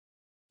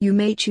You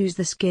may choose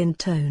the skin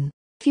tone.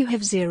 If you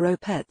have 0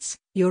 pets,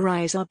 your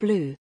eyes are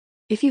blue.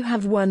 If you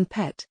have 1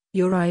 pet,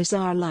 your eyes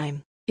are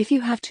lime. If you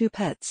have 2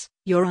 pets,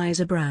 your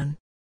eyes are brown.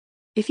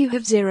 If you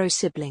have 0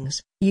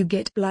 siblings, you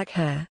get black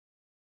hair.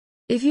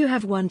 If you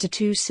have 1 to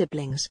 2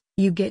 siblings,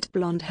 you get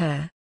blonde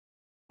hair.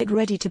 Get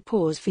ready to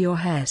pause for your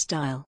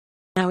hairstyle.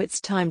 Now it's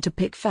time to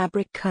pick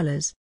fabric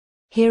colors.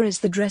 Here is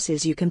the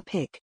dresses you can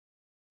pick.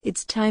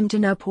 It's time to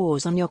now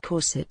pause on your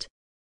corset.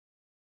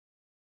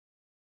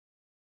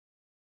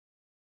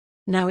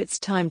 Now it's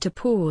time to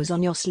pause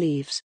on your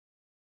sleeves.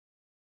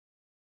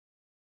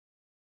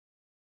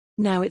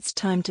 Now it's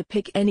time to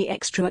pick any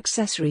extra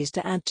accessories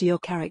to add to your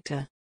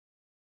character.